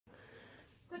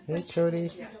Hey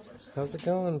Cody, how's it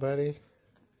going, buddy?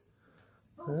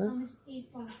 Huh? A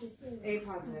positive.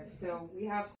 So we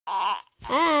have.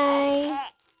 Hi.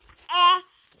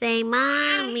 Say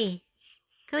mommy.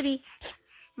 Cody.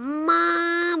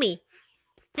 Mommy.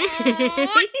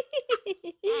 Say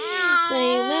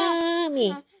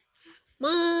mommy.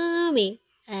 Mommy.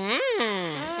 Ah.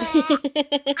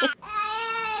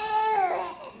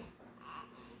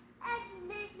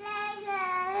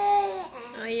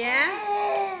 Oh yeah?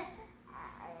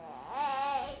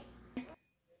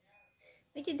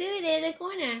 What you doing there in the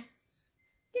corner?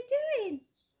 What you doing?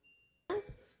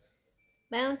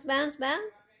 Bounce, bounce,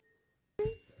 bounce.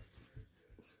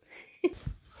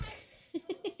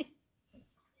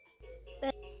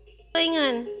 What's going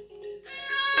on?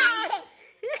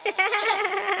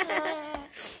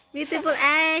 Beautiful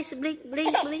eyes. Blink,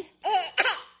 blink, blink.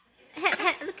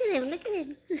 Look at him, look at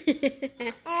him.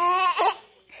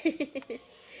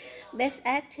 Best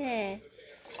actor.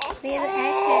 Little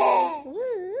actor.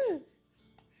 Woo.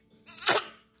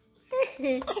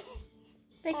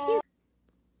 Thank you.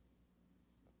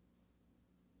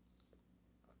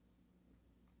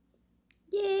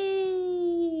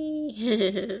 Yay!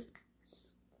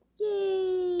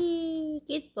 Yay!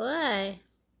 Good boy.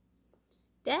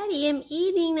 Daddy, I'm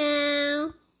eating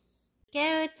now.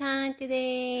 Carrot time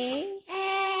today.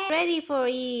 Ready for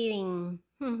eating.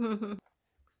 Here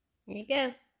you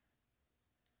go.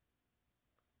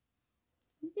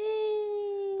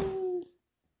 Yay!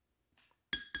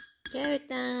 Carrot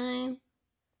time.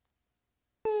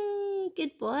 Yay!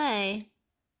 Good boy.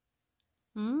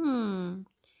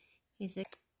 He's a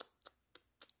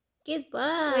good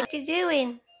boy. What you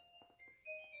doing?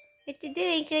 What you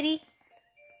doing, Cody?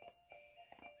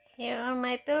 Here on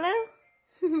my pillow?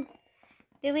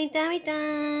 Doing tummy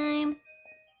time.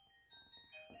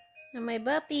 On my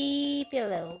puppy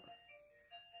pillow.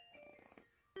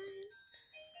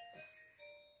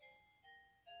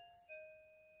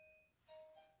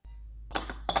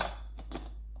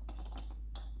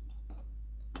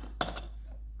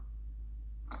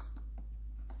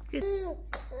 Good.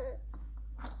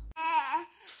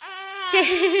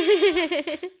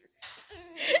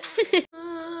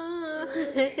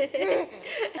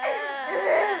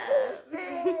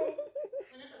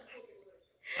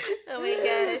 Oh my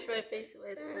gosh, my face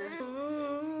wet.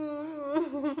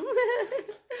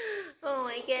 Oh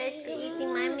my gosh, she's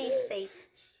eating mommy's face.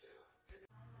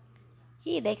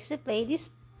 He likes to play this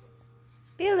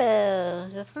pillow,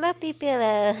 the fluffy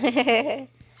pillow.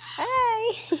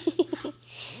 Hi.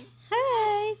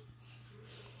 Hi.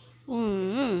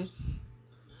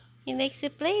 He likes to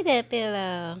play that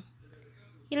pillow.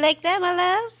 You like that, my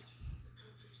love?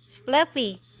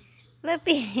 Fluffy.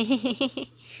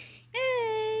 Fluffy.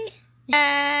 Hi.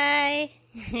 Hi.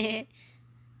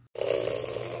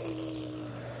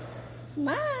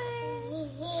 Smile.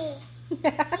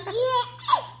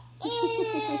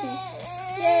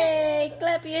 Yay!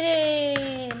 Clap your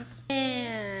hands.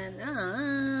 And,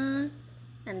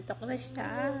 nantok na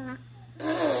siya.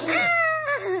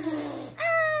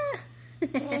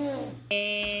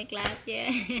 Hey, clap your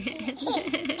hands.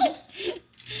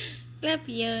 Clap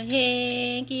your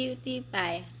hand, cutie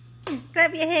pie. Clap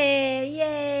your hand,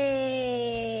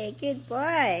 yay! Good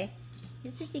boy.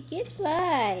 You're such a good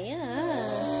boy.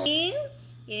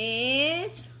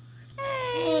 Yes.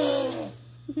 Hi.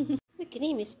 Look at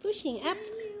him, he's pushing up.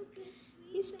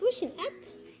 He's pushing up.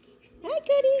 Hi,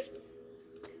 Cody.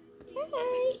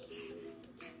 Hi.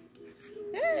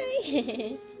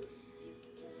 Hi.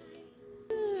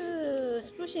 Oh,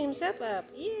 he's pushing himself up.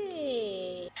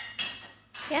 Yay.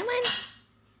 Come on.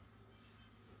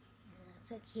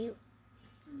 So cute.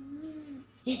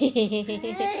 Oh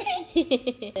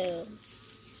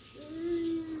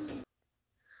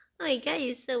my God,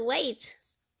 you're so white.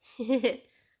 Hi.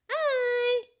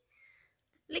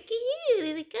 Look at you,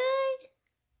 little guy.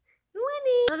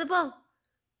 Running. Throw the ball.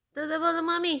 Throw the ball to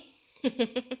mommy. Throw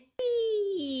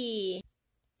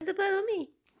the ball on me.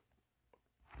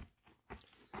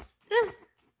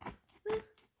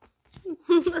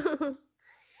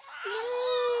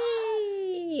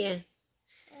 Yay.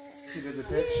 She did the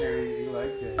picture, you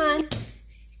liked it. Come on.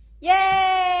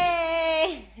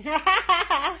 Yay!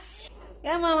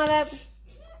 Come on, my love.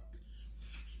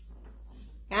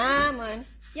 Come on.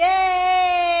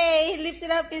 Yay! He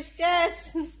lifted up his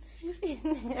chest.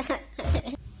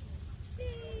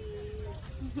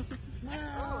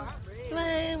 Smile.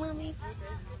 Smile, mommy.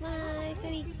 Smile,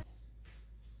 Cody.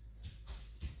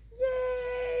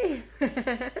 Yay!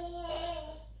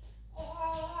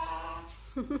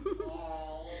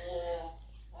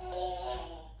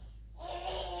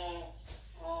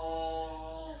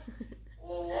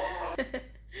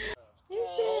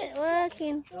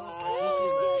 looking.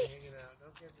 Hanging out.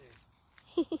 Don't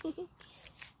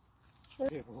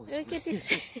get me. Look at this.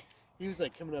 He was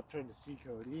like coming up trying to see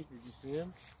Cody. Did you see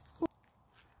him?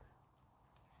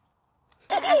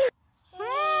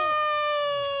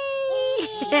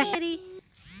 Cody.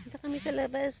 Dito kami sa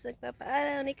labas.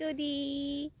 Nagpapaalam ni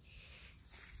Cody.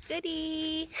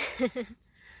 Cody.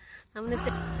 I'm gonna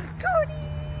say, Cody!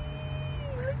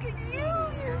 Look at you!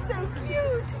 You're so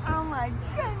cute! Oh my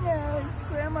goodness!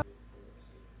 Grandma.